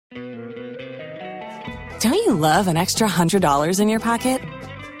Don't you love an extra $100 in your pocket?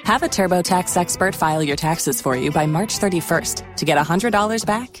 Have a TurboTax expert file your taxes for you by March 31st to get $100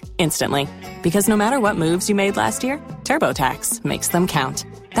 back instantly. Because no matter what moves you made last year, TurboTax makes them count.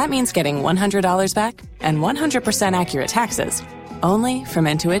 That means getting $100 back and 100% accurate taxes, only from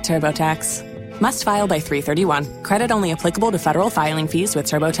Intuit TurboTax. Must file by 3/31. Credit only applicable to federal filing fees with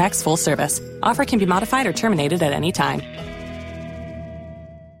TurboTax full service. Offer can be modified or terminated at any time.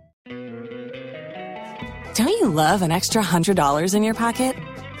 Don't you love an extra $100 in your pocket?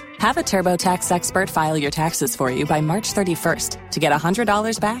 Have a TurboTax expert file your taxes for you by March 31st to get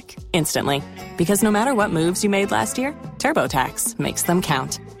 $100 back instantly. Because no matter what moves you made last year, TurboTax makes them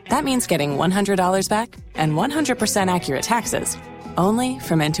count. That means getting $100 back and 100% accurate taxes, only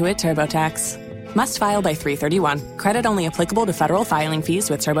from Intuit TurboTax. Must file by 3/31. Credit only applicable to federal filing fees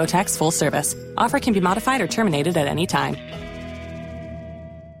with TurboTax full service. Offer can be modified or terminated at any time.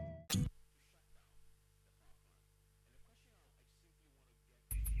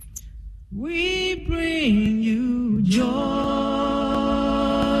 We bring you joy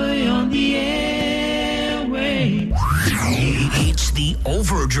on the airwaves. It's the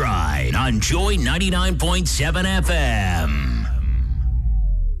Overdrive on Joy 99.7 FM.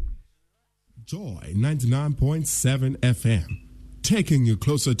 Joy 99.7 FM, taking you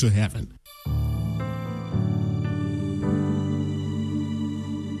closer to heaven. You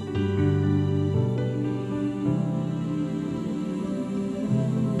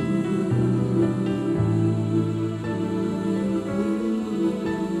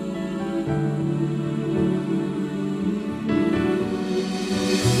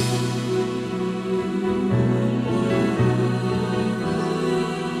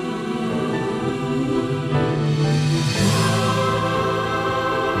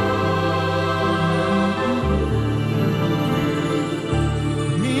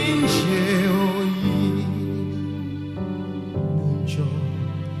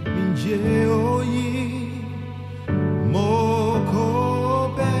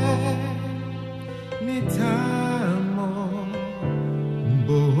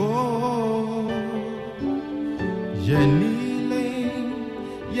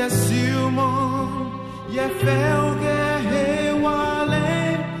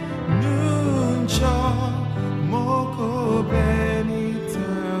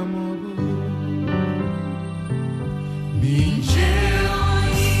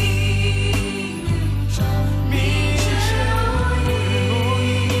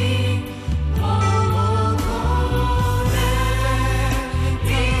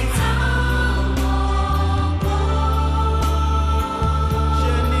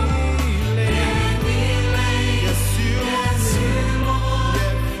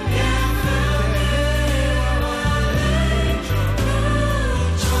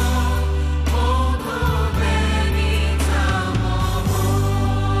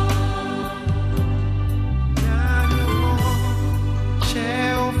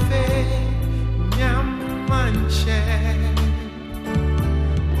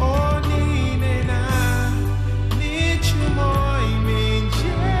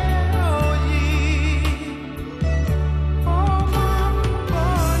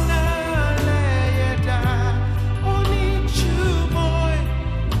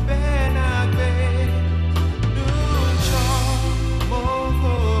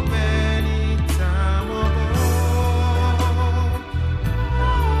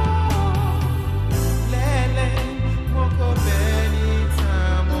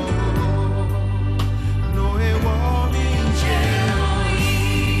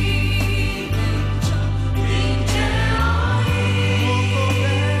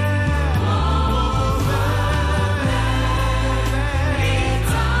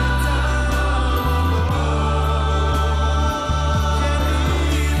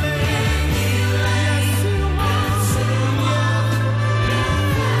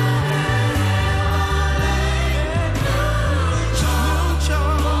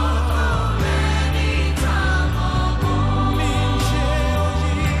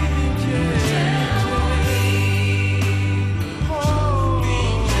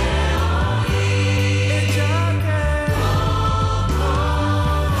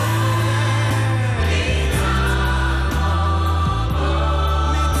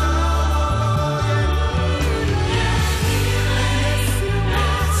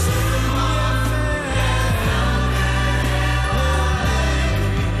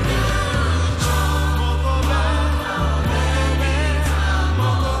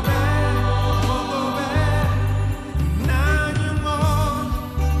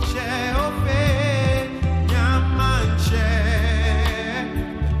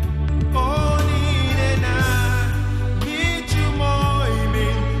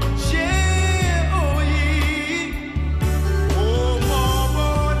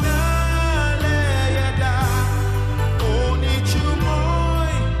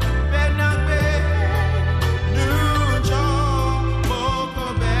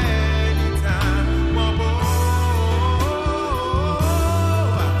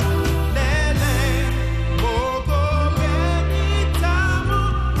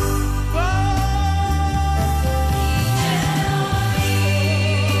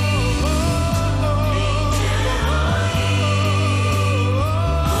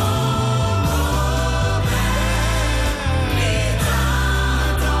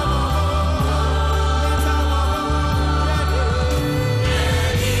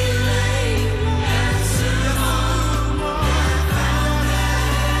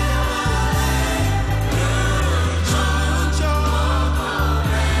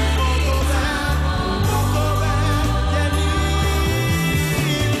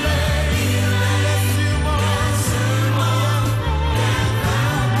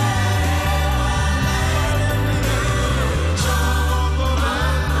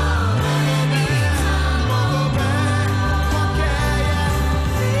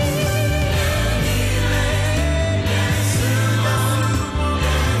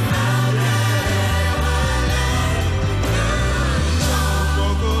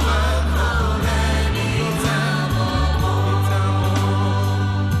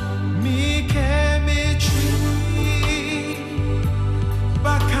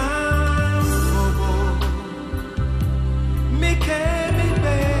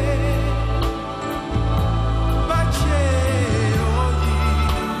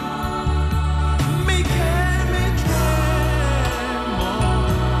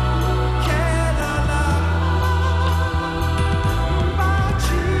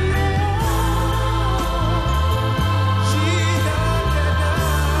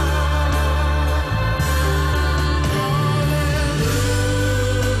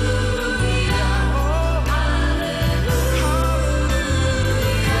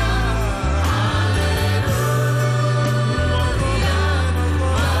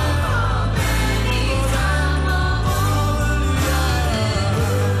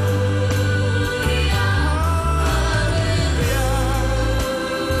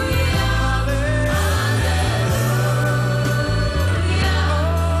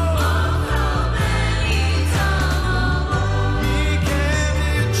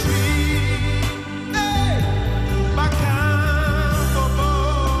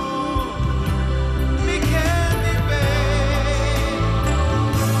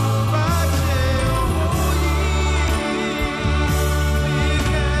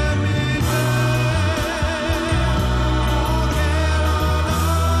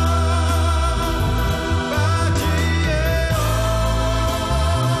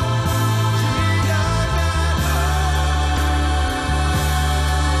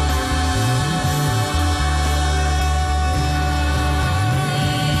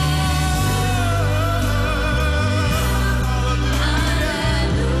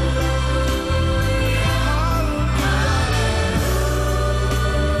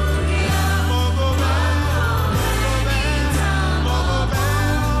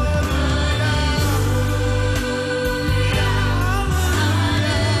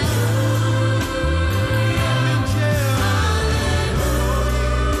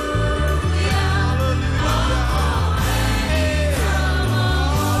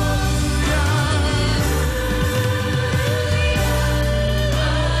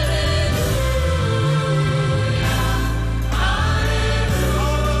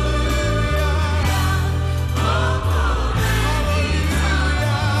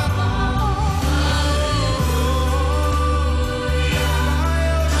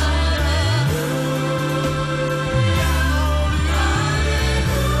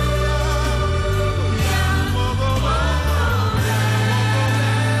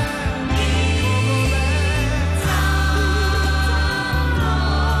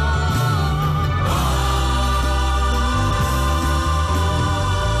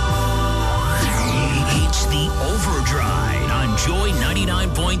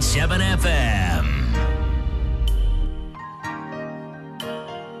 99.7 FM.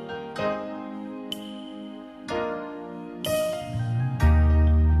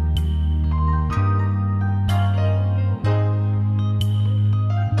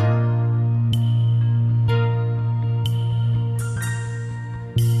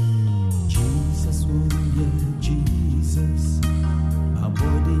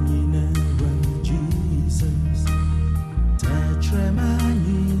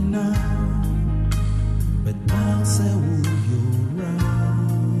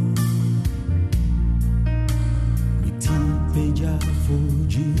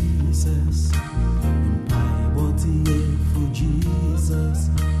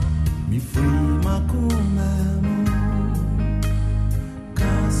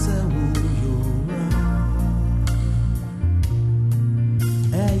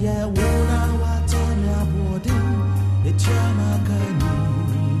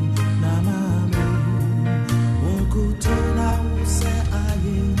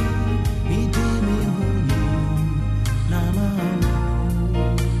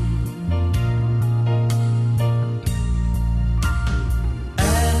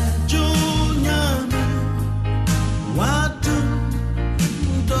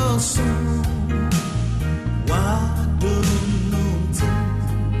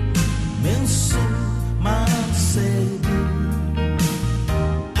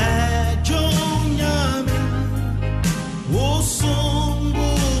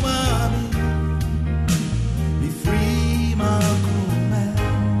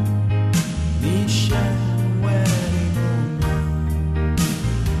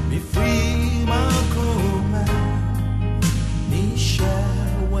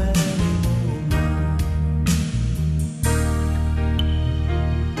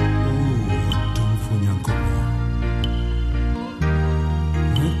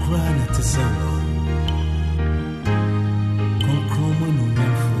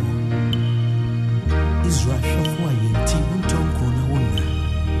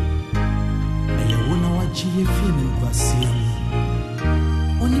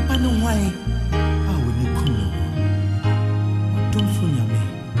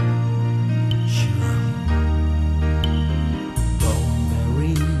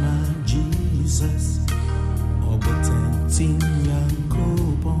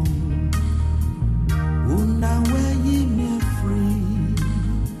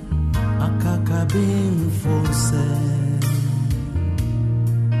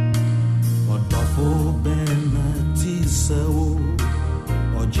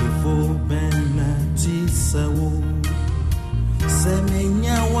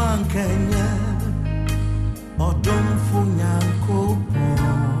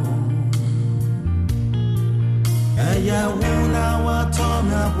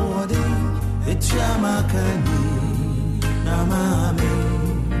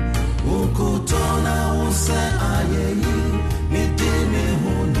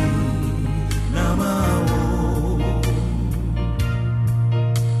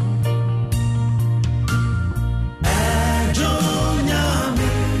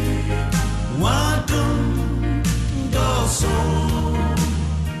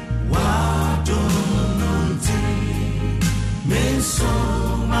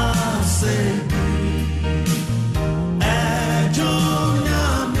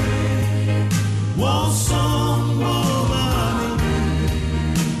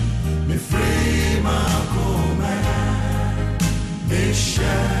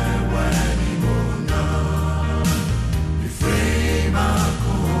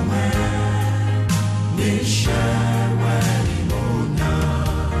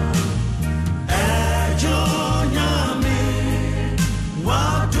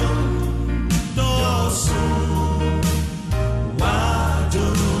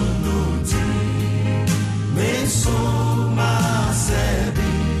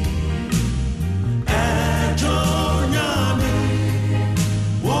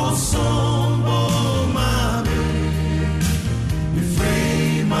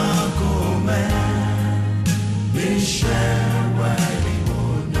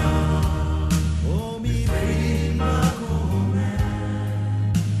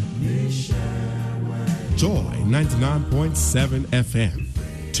 Joy 99.7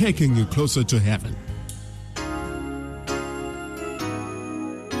 FM, taking you closer to heaven.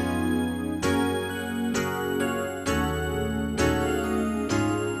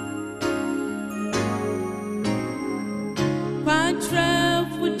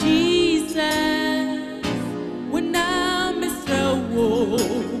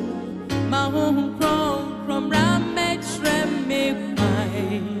 My home from Ramek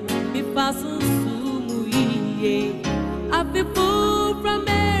Shremme.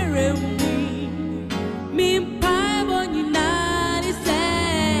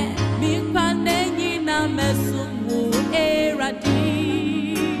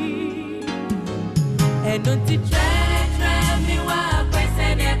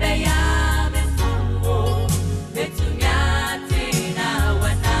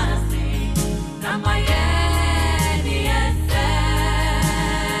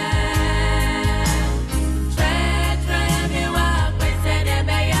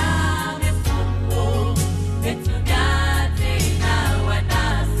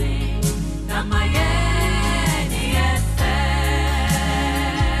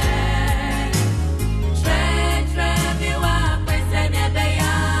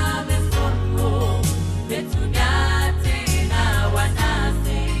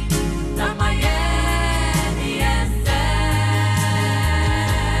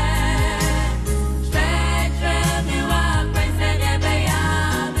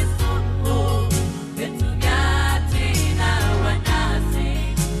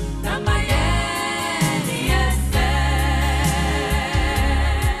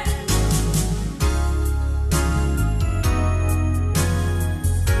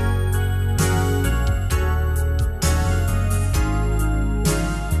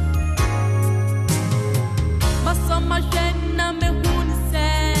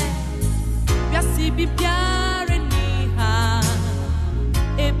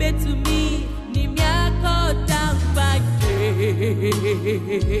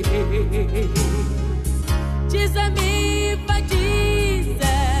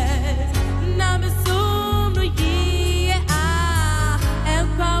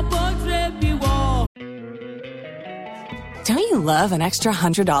 Don't you love an extra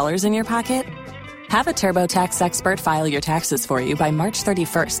 $100 in your pocket? Have a TurboTax expert file your taxes for you by March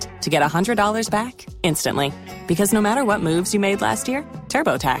 31st to get $100 back instantly. Because no matter what moves you made last year,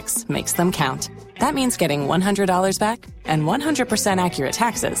 TurboTax makes them count. That means getting $100 back and 100% accurate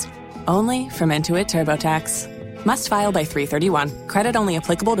taxes only from Intuit TurboTax. Must file by 3/31. Credit only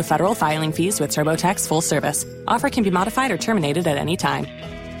applicable to federal filing fees with TurboTax full service. Offer can be modified or terminated at any time.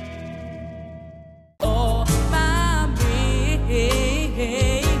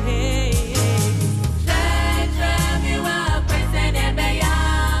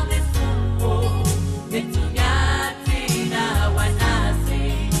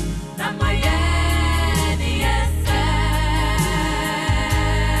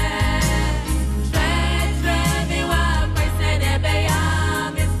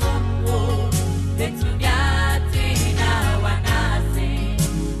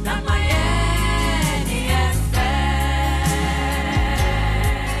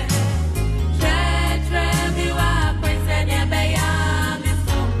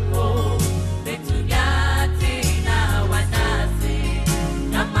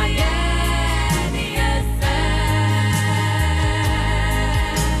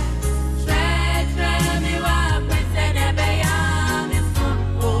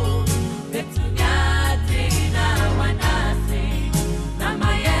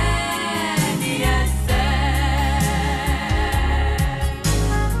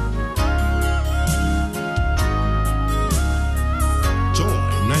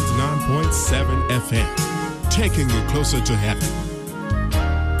 FM, taking you closer to heaven.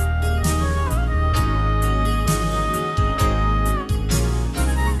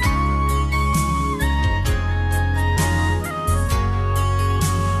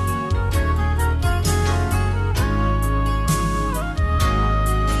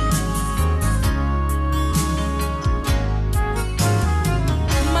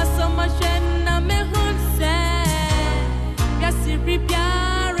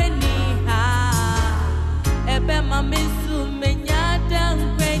 Mama,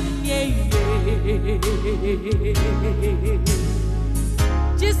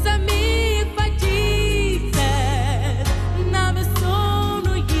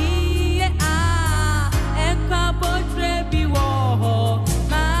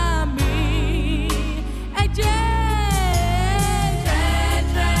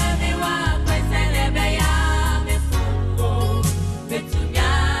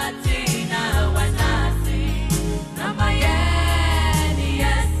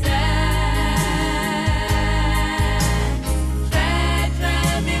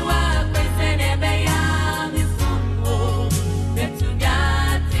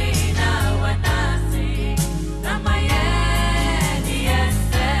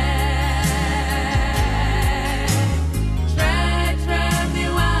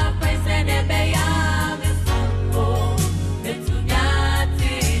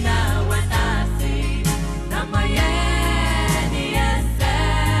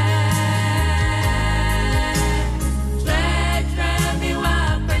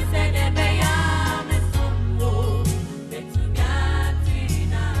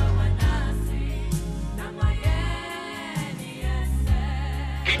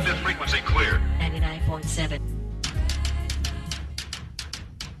 99.7.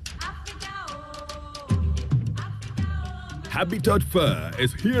 Habitat Fair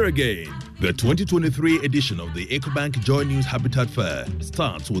is here again. The 2023 edition of the EcoBank Joy News Habitat Fair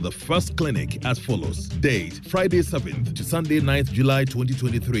starts with the first clinic as follows. Date, Friday 7th to Sunday 9th July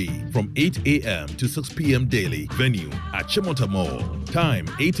 2023 from 8 a.m. to 6 p.m. daily. Venue at Chimota Mall. Time,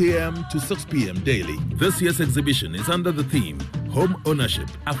 8 a.m. to 6 p.m. daily. This year's exhibition is under the theme Home Ownership,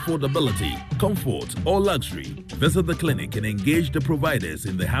 Affordability, Comfort or Luxury. Visit the clinic and engage the providers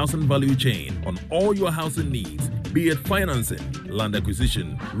in the housing value chain on all your housing needs, be it financing, land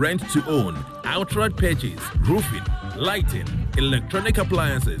acquisition, rent to own, outright purchase, roofing, lighting, electronic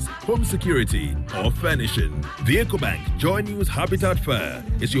appliances, home security, or furnishing. The EcoBank Joy News Habitat Fair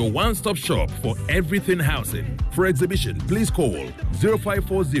is your one-stop shop for everything housing. For exhibition, please call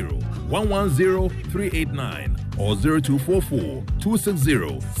 0540-110-389 or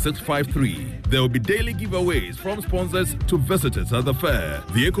 0244-260-653. There will be daily giveaways from sponsors to visitors at the fair.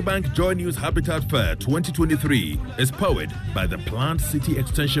 The EcoBank Joy News Habitat Fair 2023 is powered by the Planned City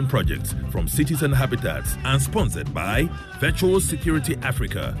Extension Project from Cities and Habitats and sponsored by Virtual Security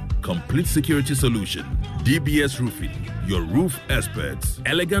Africa, Complete Security Solution, DBS Roofing, your roof experts,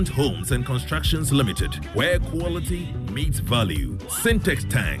 Elegant Homes and Constructions Limited, where quality meets value, Syntex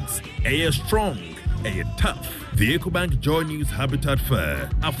Tanks, Air Strong, Air Tough. The EcoBank Joy News Habitat Fair,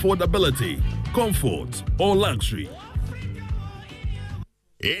 affordability, comfort or luxury.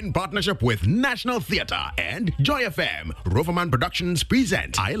 In partnership with National Theatre and Joy FM, Roverman Productions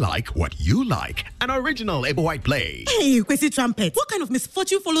present I Like What You Like, an original Ebo White play. Hey, Kwesi Trumpet, what kind of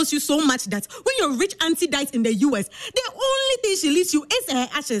misfortune follows you so much that when your rich auntie dies in the US, the only thing she leaves you is her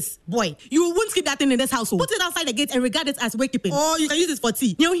ashes? Boy, you won't keep that thing in this household. Put it outside the gate and regard it as wakekeeping. Or you can use it for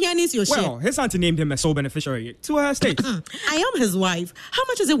tea. Your here needs your share. Well, his auntie named him a sole beneficiary to her estate. I am his wife. How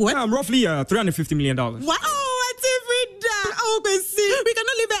much is it worth? Roughly $350 million. Wow, what's every day? Oh, Kwesi, we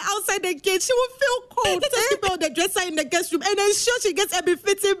cannot leave her outside the gate. She will feel cold. Let us keep her on the dresser in the guest room and ensure she gets a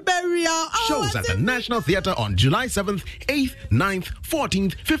befitting burial. Shows at the National Theatre on July 7th, 8th, 9th,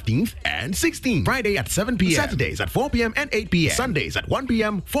 14th, 15th, and 16th. Friday at 7 p.m. Saturdays at 4 p.m. and 8 p.m. Sundays at 1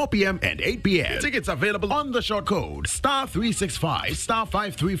 p.m., 4 p.m., and 8 p.m. Tickets available on the short code *365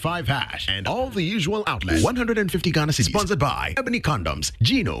 *535# and all the usual outlets. 150 Ghana cedis. Sponsored by Ebony Condoms,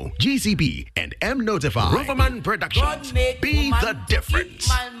 Gino, GCB, and M Notify. Roverman Productions. Be the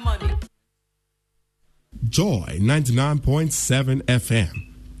difference. Joy 99.7 FM,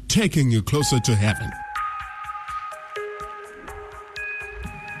 taking you closer to heaven.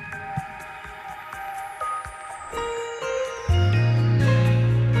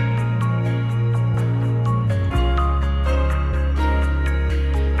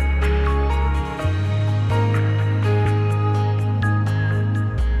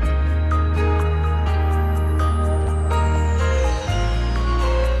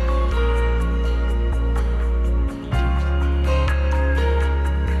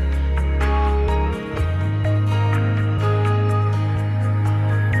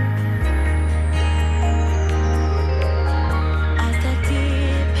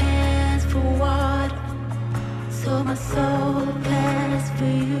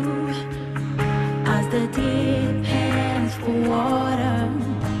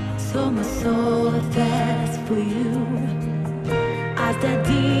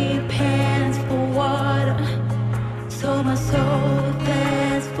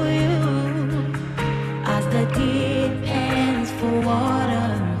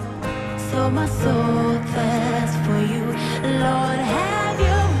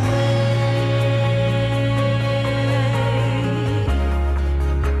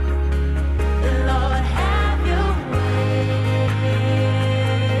 Lord, have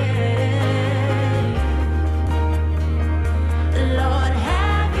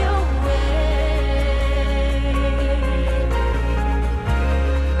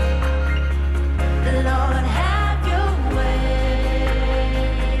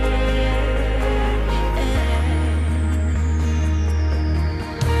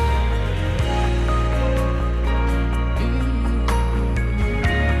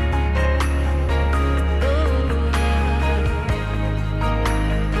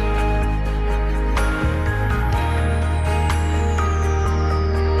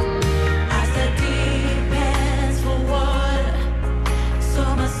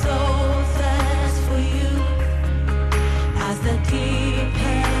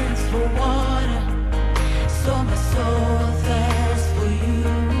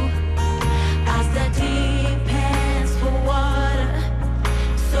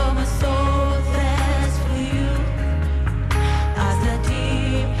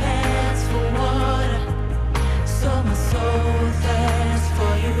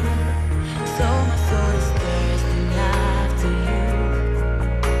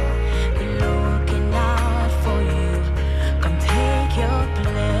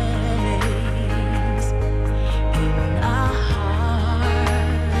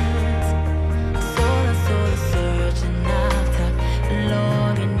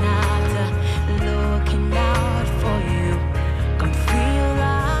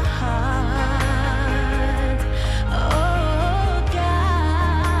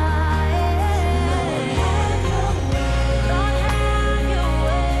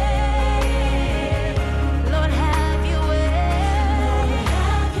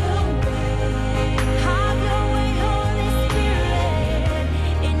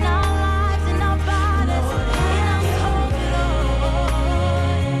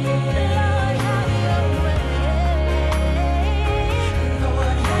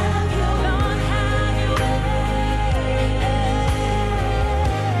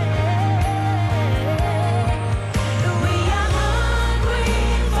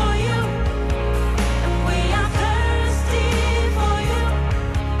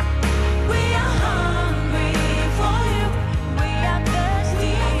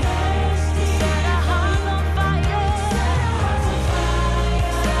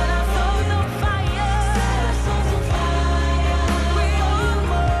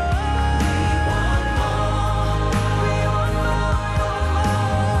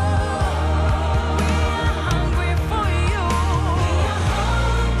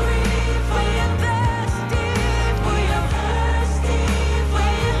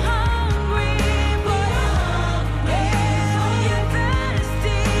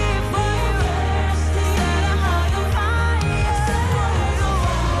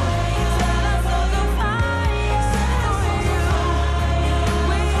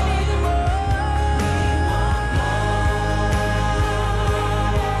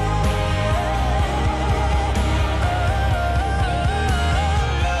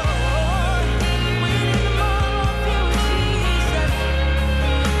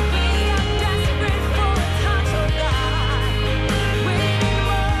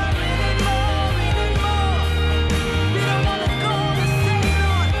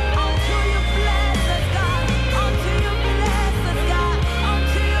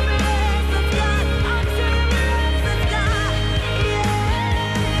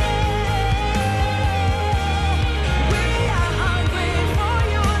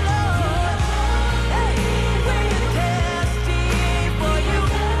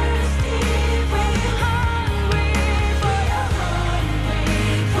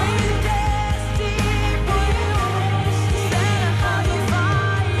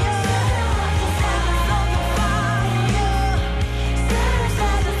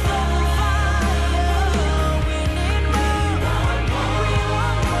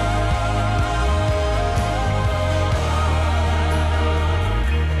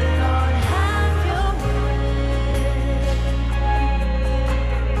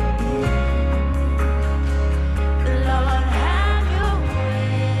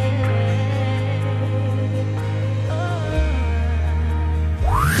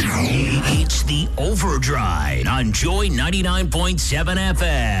It's the Overdrive on Joy 99.7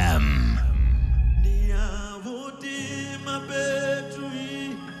 FM.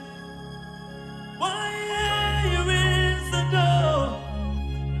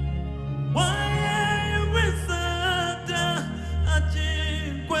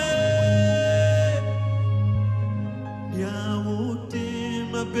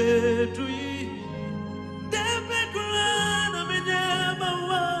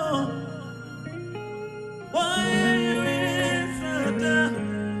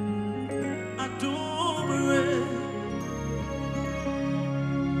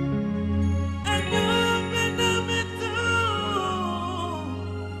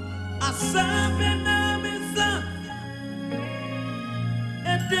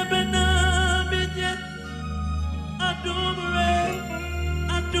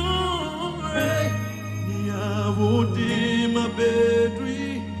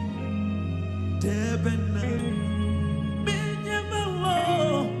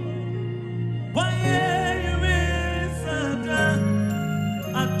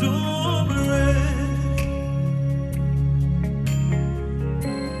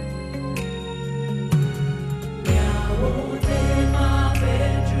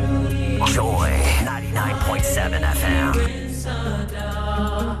 Joy 99.7 FM.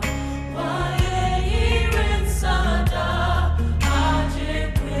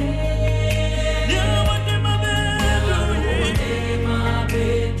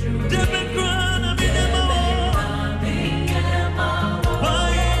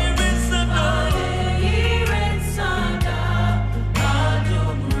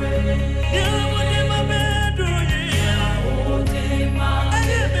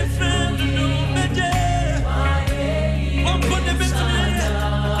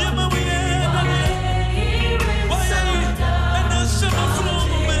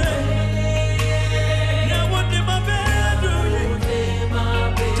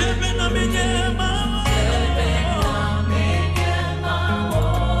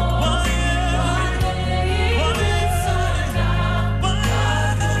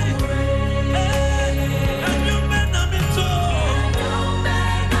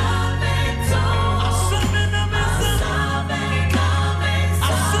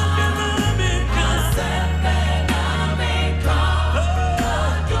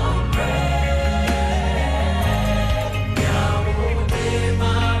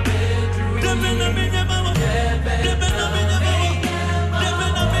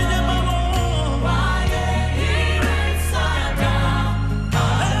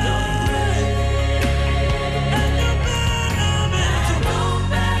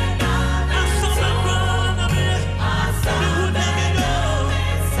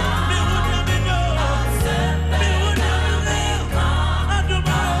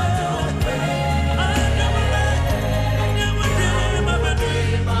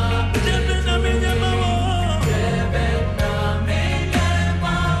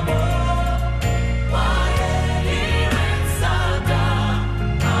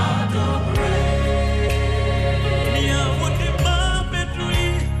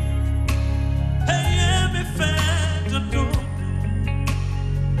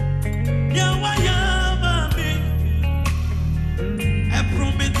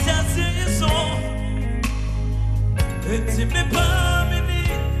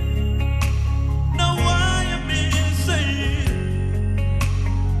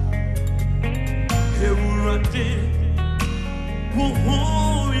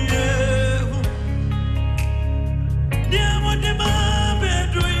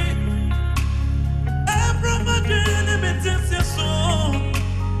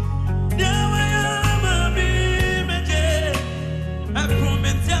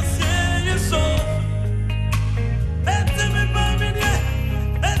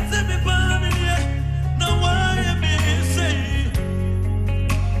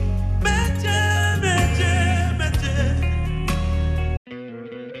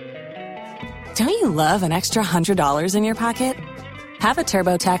 Don't you love an extra $100 in your pocket? Have a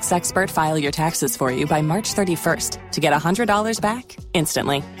TurboTax expert file your taxes for you by March 31st to get $100 back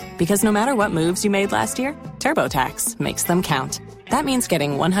instantly. Because no matter what moves you made last year, TurboTax makes them count. That means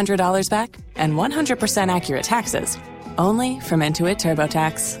getting $100 back and 100% accurate taxes, only from Intuit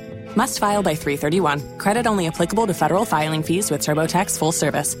TurboTax. Must file by 3/31. Credit only applicable to federal filing fees with TurboTax full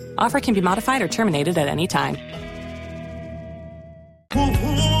service. Offer can be modified or terminated at any time.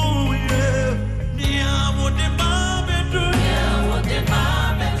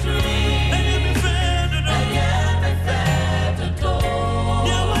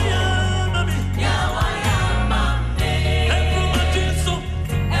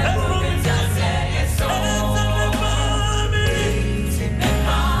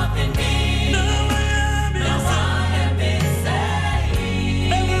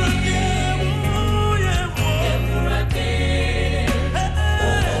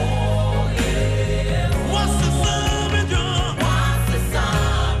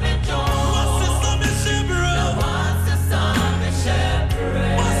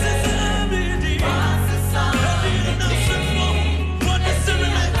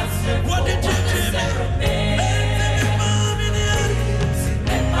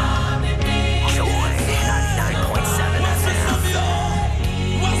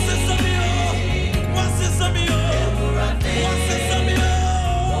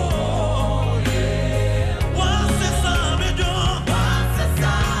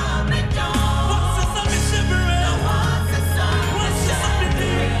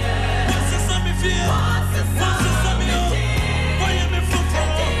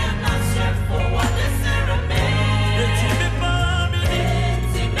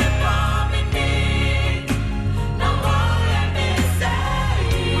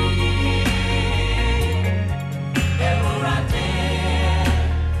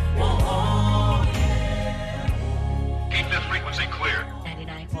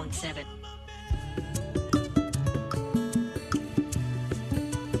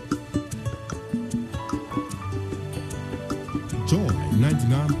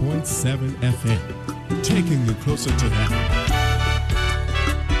 99.7 FM, taking you closer to heaven.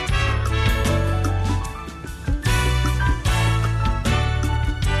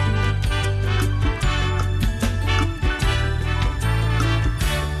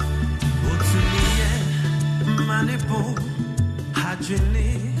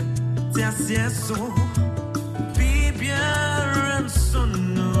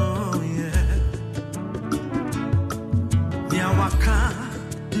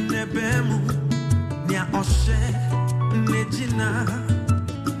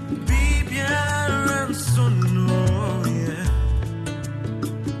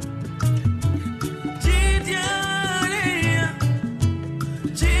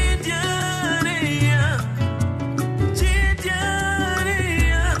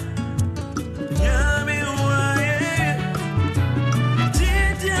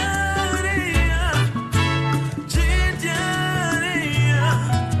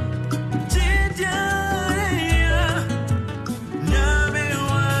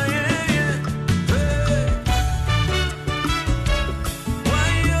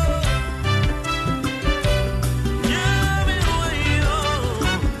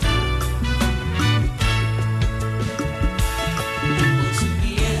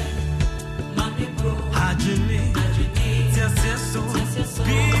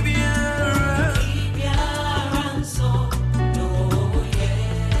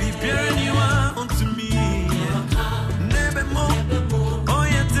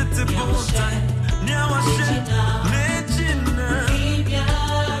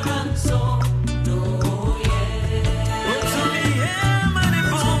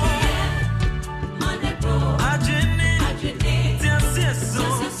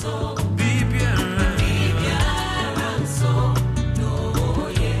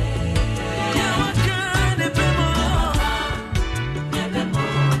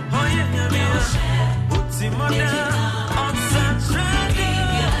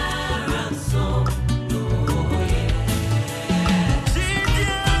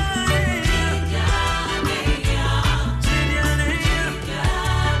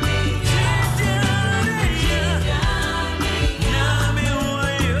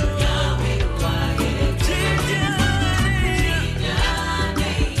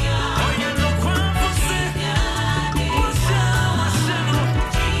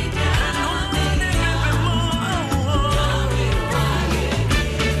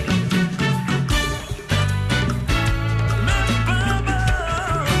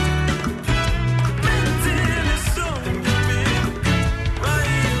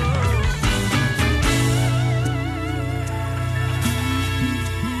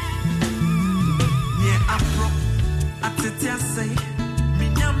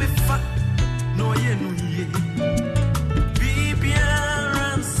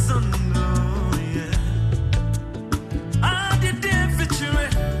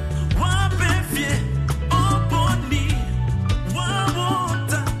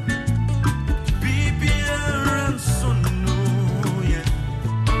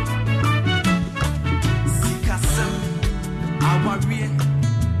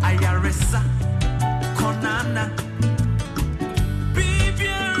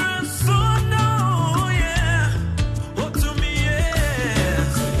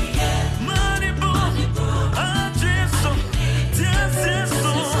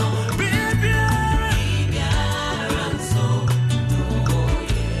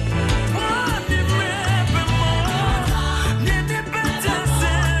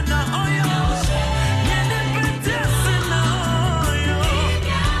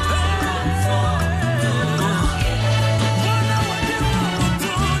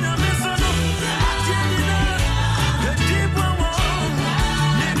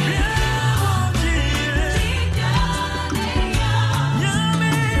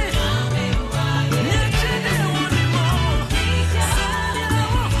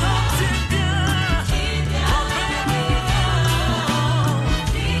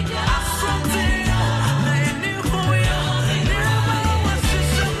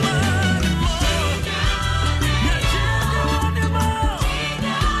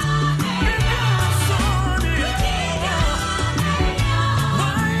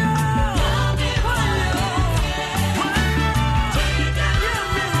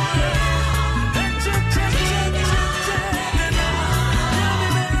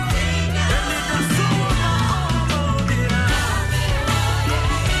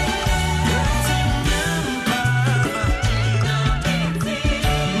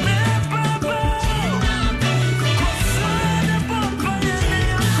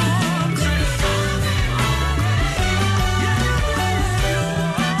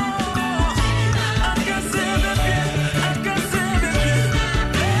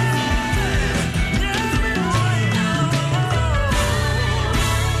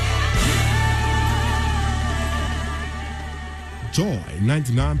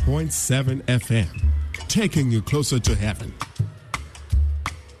 99.7 FM. Taking you closer to heaven.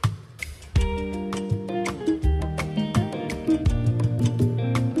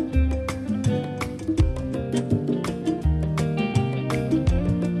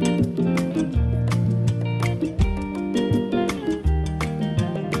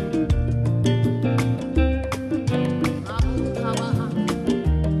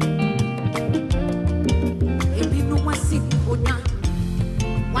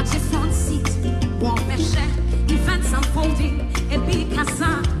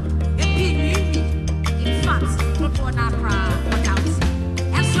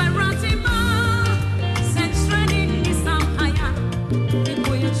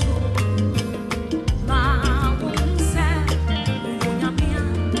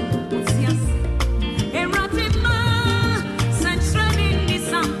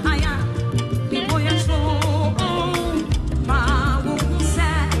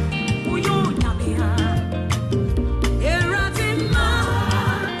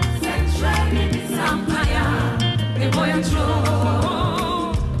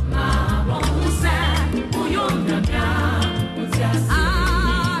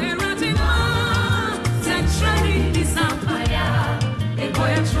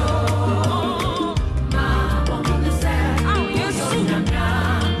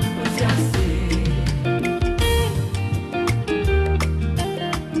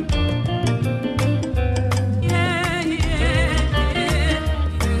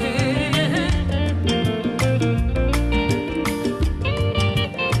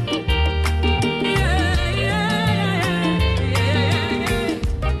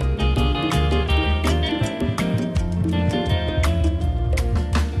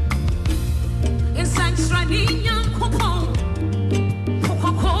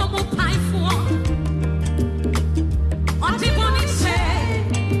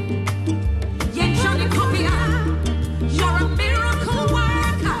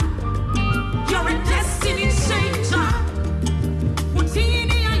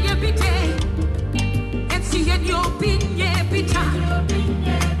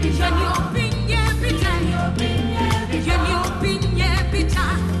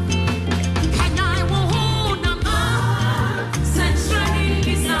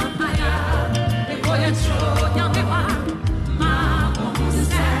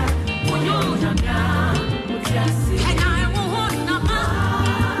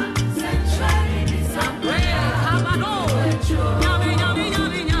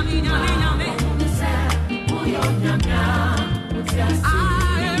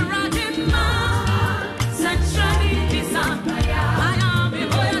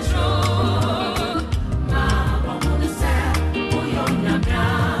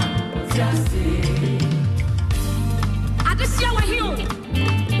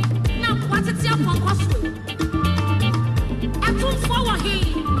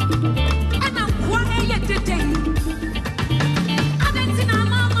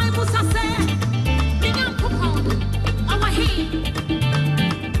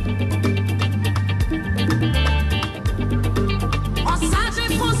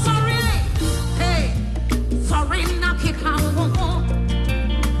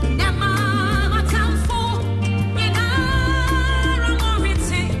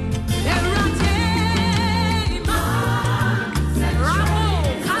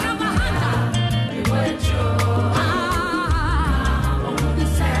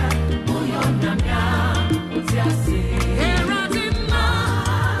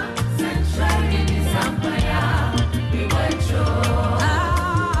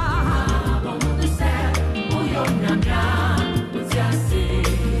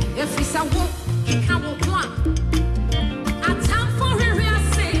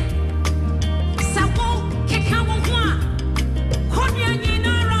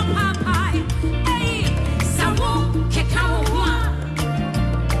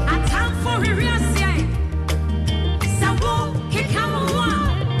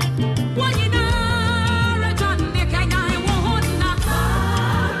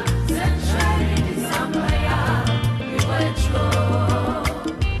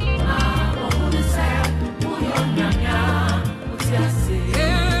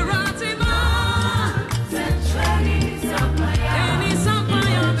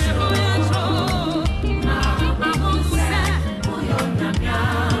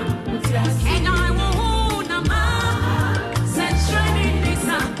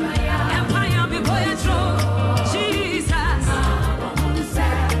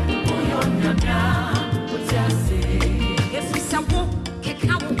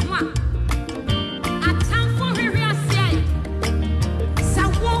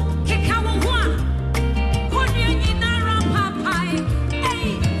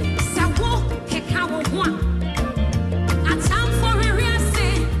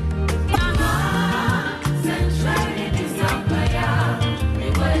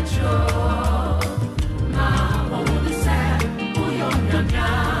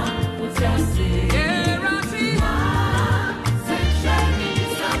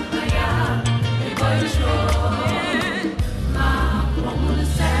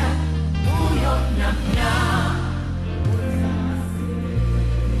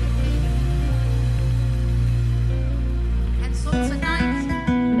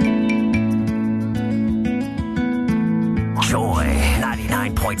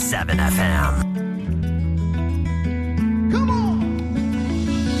 99.7 FM.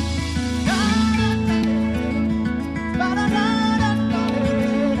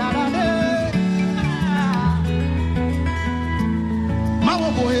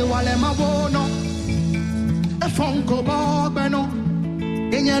 Fonko bobeno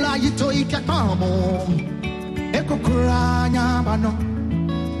enyela yito ikekamo ekokuranya bano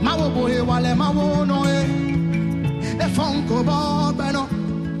mawobo wale mawono fonko bobeno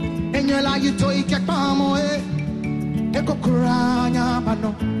enyela yito ikekamo ekokuranya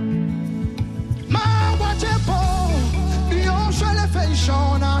bano mawajepo yo shele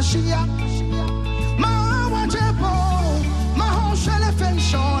feshona shia mawajepo maho shele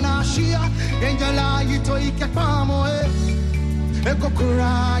feshona shia enyela yito ikekamo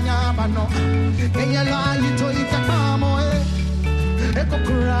ekokuranya bano enyela yito ikekamo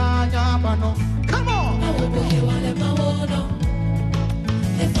ekokuranya bano. Come on.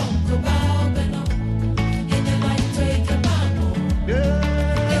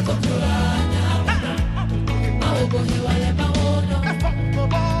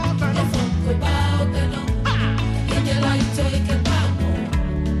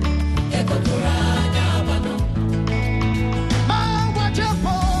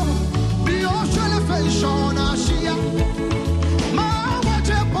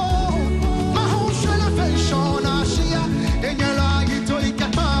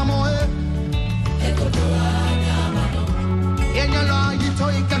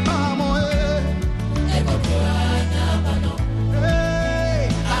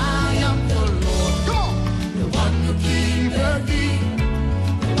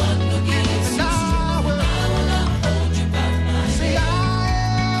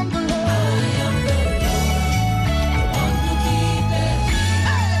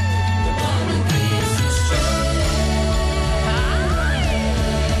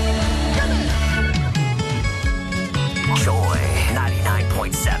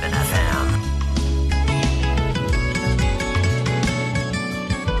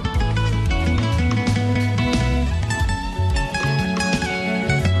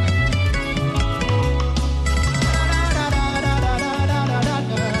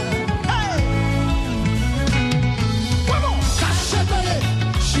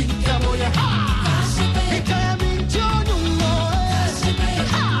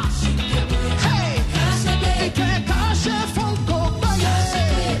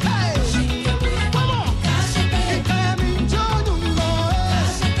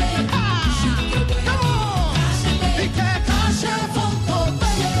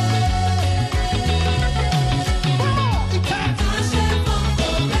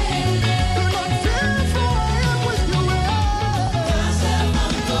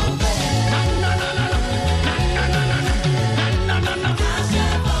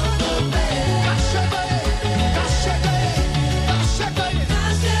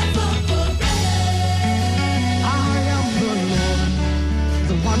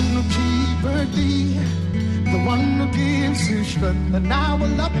 And I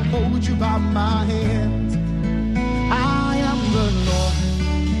will uphold you by my hand. I am the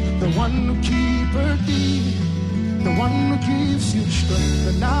Lord, the one who keepeth thee, the one who gives you strength.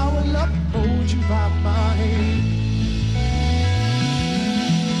 And I will uphold you by my hand.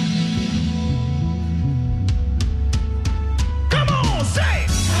 Come on, say!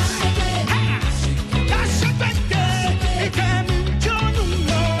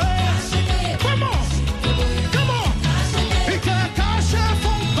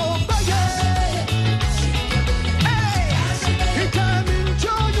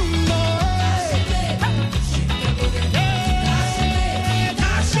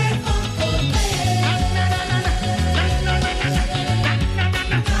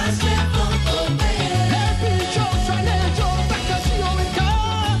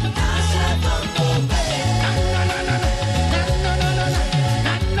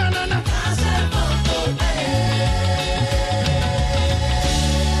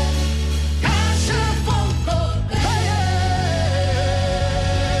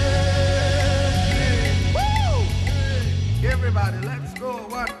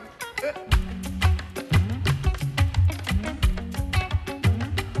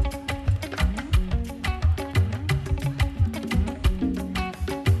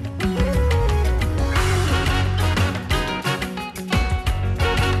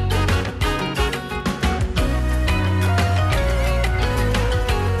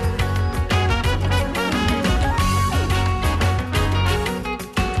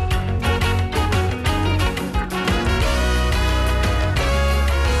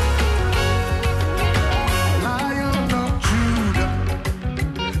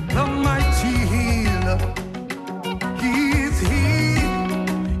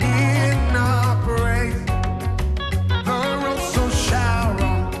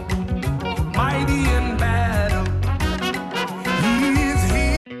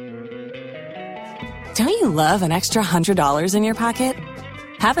 Don't you love an extra $100 in your pocket?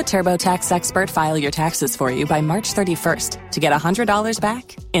 Have a TurboTax expert file your taxes for you by March 31st to get $100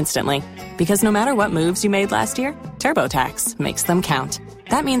 back instantly. Because no matter what moves you made last year, TurboTax makes them count.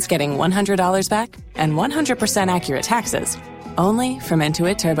 That means getting $100 back and 100% accurate taxes only from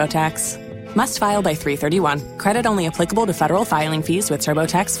Intuit TurboTax. Must file by 3/31. Credit only applicable to federal filing fees with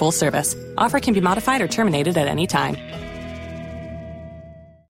TurboTax full service. Offer can be modified or terminated at any time.